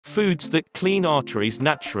Foods that clean arteries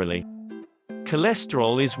naturally.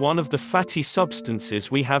 Cholesterol is one of the fatty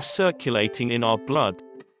substances we have circulating in our blood.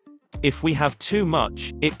 If we have too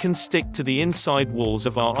much, it can stick to the inside walls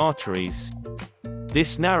of our arteries.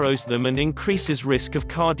 This narrows them and increases risk of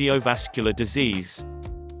cardiovascular disease.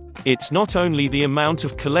 It's not only the amount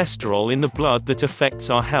of cholesterol in the blood that affects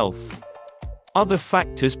our health. Other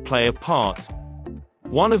factors play a part.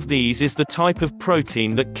 One of these is the type of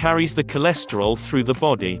protein that carries the cholesterol through the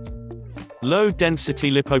body.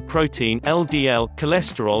 Low-density lipoprotein (LDL)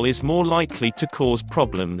 cholesterol is more likely to cause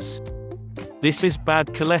problems. This is bad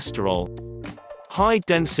cholesterol.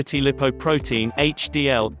 High-density lipoprotein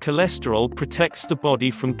 (HDL) cholesterol protects the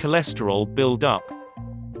body from cholesterol build-up.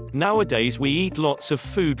 Nowadays we eat lots of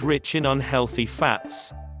food rich in unhealthy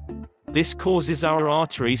fats. This causes our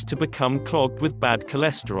arteries to become clogged with bad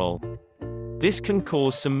cholesterol. This can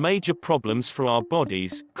cause some major problems for our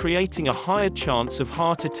bodies, creating a higher chance of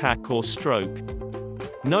heart attack or stroke.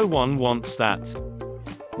 No one wants that.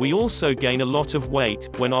 We also gain a lot of weight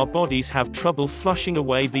when our bodies have trouble flushing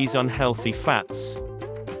away these unhealthy fats.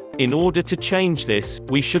 In order to change this,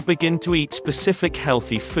 we should begin to eat specific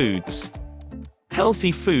healthy foods.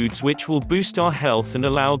 Healthy foods which will boost our health and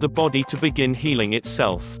allow the body to begin healing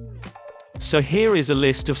itself. So here is a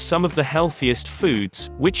list of some of the healthiest foods,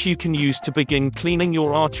 which you can use to begin cleaning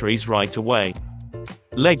your arteries right away.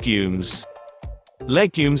 Legumes.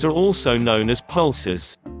 Legumes are also known as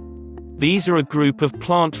pulses. These are a group of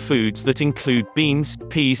plant foods that include beans,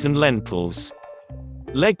 peas and lentils.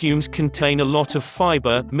 Legumes contain a lot of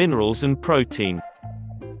fiber, minerals and protein.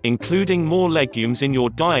 Including more legumes in your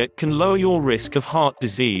diet can lower your risk of heart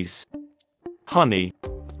disease. Honey.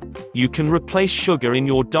 You can replace sugar in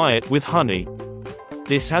your diet with honey.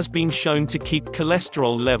 This has been shown to keep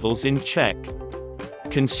cholesterol levels in check.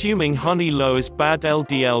 Consuming honey lowers bad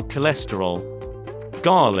LDL cholesterol.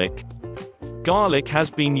 Garlic. Garlic has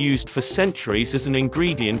been used for centuries as an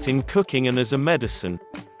ingredient in cooking and as a medicine.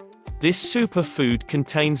 This superfood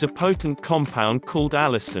contains a potent compound called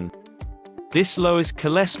allicin. This lowers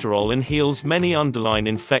cholesterol and heals many underlying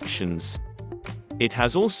infections. It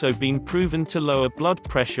has also been proven to lower blood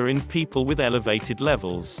pressure in people with elevated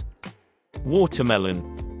levels. Watermelon.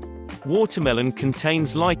 Watermelon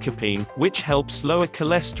contains lycopene, which helps lower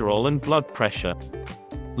cholesterol and blood pressure.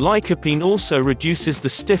 Lycopene also reduces the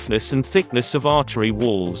stiffness and thickness of artery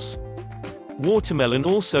walls. Watermelon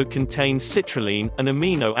also contains citrulline, an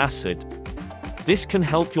amino acid. This can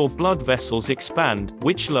help your blood vessels expand,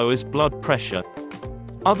 which lowers blood pressure.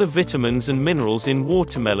 Other vitamins and minerals in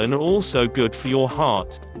watermelon are also good for your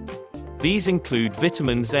heart. These include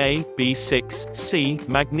vitamins A, B6, C,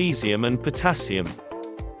 magnesium and potassium.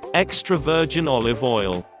 Extra virgin olive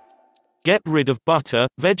oil. Get rid of butter,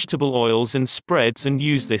 vegetable oils and spreads and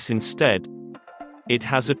use this instead. It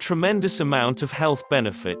has a tremendous amount of health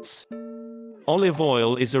benefits. Olive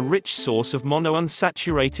oil is a rich source of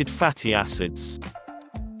monounsaturated fatty acids.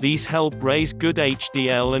 These help raise good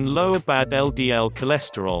HDL and lower bad LDL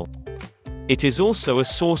cholesterol. It is also a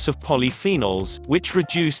source of polyphenols, which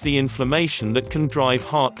reduce the inflammation that can drive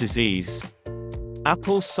heart disease.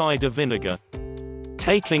 Apple cider vinegar.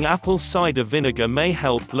 Taking apple cider vinegar may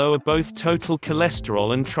help lower both total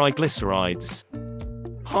cholesterol and triglycerides.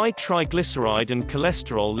 High triglyceride and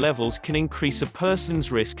cholesterol levels can increase a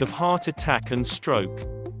person's risk of heart attack and stroke.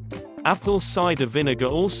 Apple cider vinegar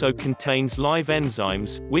also contains live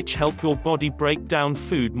enzymes, which help your body break down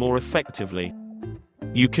food more effectively.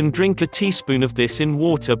 You can drink a teaspoon of this in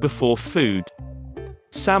water before food.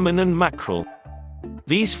 Salmon and mackerel.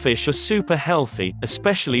 These fish are super healthy,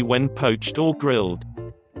 especially when poached or grilled.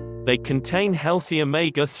 They contain healthy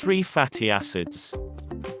omega-3 fatty acids.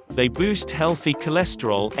 They boost healthy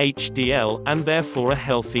cholesterol, HDL, and therefore a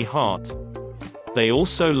healthy heart. They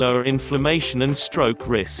also lower inflammation and stroke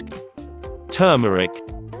risk. Turmeric.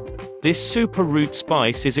 This super root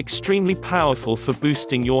spice is extremely powerful for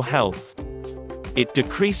boosting your health. It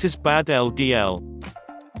decreases bad LDL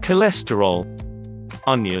cholesterol.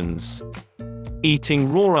 Onions.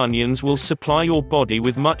 Eating raw onions will supply your body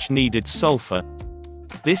with much needed sulfur.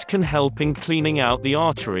 This can help in cleaning out the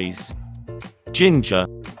arteries. Ginger.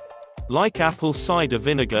 Like apple cider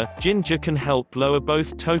vinegar, ginger can help lower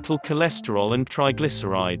both total cholesterol and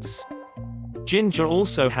triglycerides. Ginger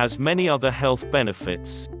also has many other health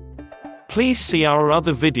benefits. Please see our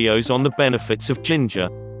other videos on the benefits of ginger.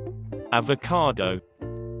 Avocado.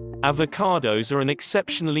 Avocados are an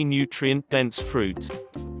exceptionally nutrient-dense fruit.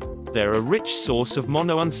 They're a rich source of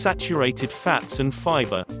monounsaturated fats and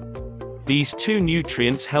fiber. These two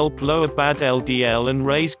nutrients help lower bad LDL and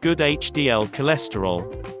raise good HDL cholesterol.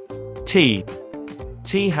 Tea.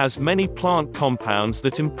 Tea has many plant compounds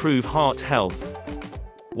that improve heart health.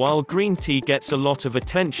 While green tea gets a lot of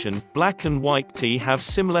attention, black and white tea have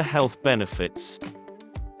similar health benefits.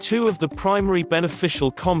 Two of the primary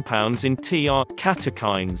beneficial compounds in tea are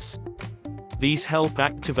catechins. These help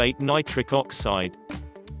activate nitric oxide.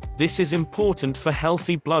 This is important for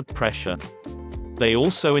healthy blood pressure. They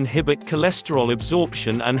also inhibit cholesterol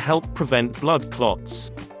absorption and help prevent blood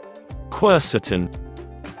clots. Quercetin.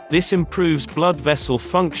 This improves blood vessel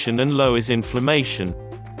function and lowers inflammation.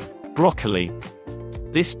 Broccoli.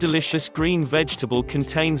 This delicious green vegetable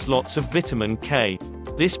contains lots of vitamin K.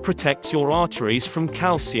 This protects your arteries from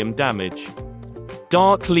calcium damage.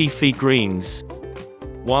 Dark leafy greens.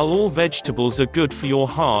 While all vegetables are good for your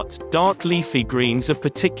heart, dark leafy greens are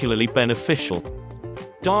particularly beneficial.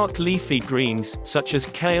 Dark leafy greens, such as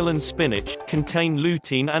kale and spinach, contain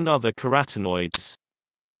lutein and other carotenoids.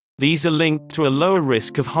 These are linked to a lower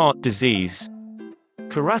risk of heart disease.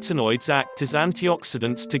 Carotenoids act as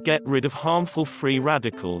antioxidants to get rid of harmful free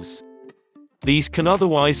radicals. These can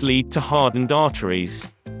otherwise lead to hardened arteries.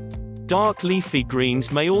 Dark leafy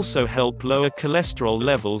greens may also help lower cholesterol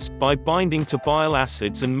levels by binding to bile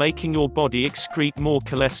acids and making your body excrete more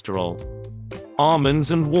cholesterol.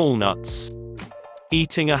 Almonds and walnuts.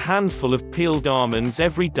 Eating a handful of peeled almonds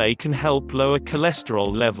every day can help lower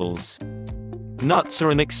cholesterol levels. Nuts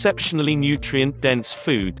are an exceptionally nutrient-dense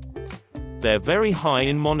food. They're very high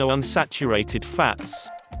in monounsaturated fats.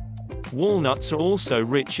 Walnuts are also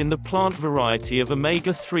rich in the plant variety of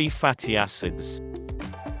omega-3 fatty acids.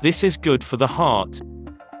 This is good for the heart.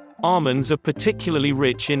 Almonds are particularly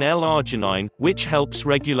rich in L-arginine, which helps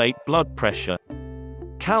regulate blood pressure.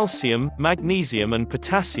 Calcium, magnesium and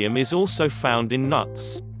potassium is also found in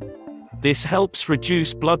nuts. This helps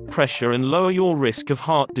reduce blood pressure and lower your risk of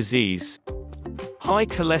heart disease. High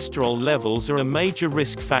cholesterol levels are a major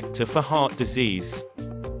risk factor for heart disease.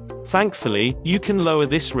 Thankfully, you can lower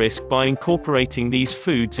this risk by incorporating these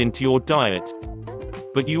foods into your diet.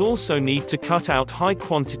 But you also need to cut out high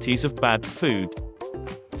quantities of bad food.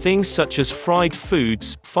 Things such as fried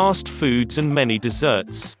foods, fast foods and many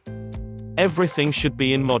desserts. Everything should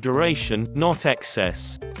be in moderation, not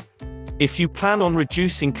excess. If you plan on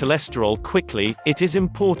reducing cholesterol quickly, it is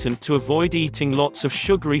important to avoid eating lots of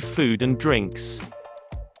sugary food and drinks.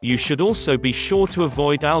 You should also be sure to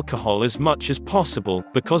avoid alcohol as much as possible,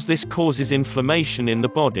 because this causes inflammation in the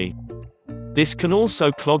body. This can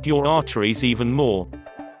also clog your arteries even more.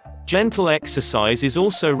 Gentle exercise is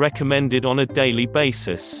also recommended on a daily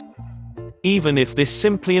basis. Even if this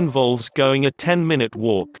simply involves going a 10-minute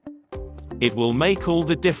walk, it will make all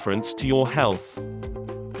the difference to your health.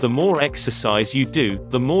 The more exercise you do,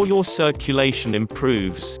 the more your circulation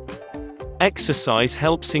improves. Exercise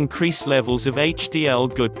helps increase levels of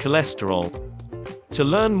HDL good cholesterol. To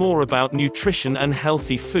learn more about nutrition and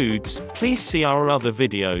healthy foods, please see our other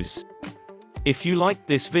videos. If you liked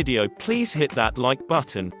this video, please hit that like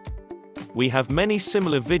button. We have many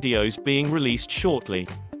similar videos being released shortly.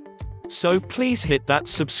 So please hit that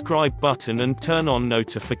subscribe button and turn on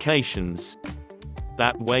notifications.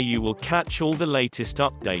 That way you will catch all the latest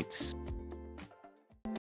updates.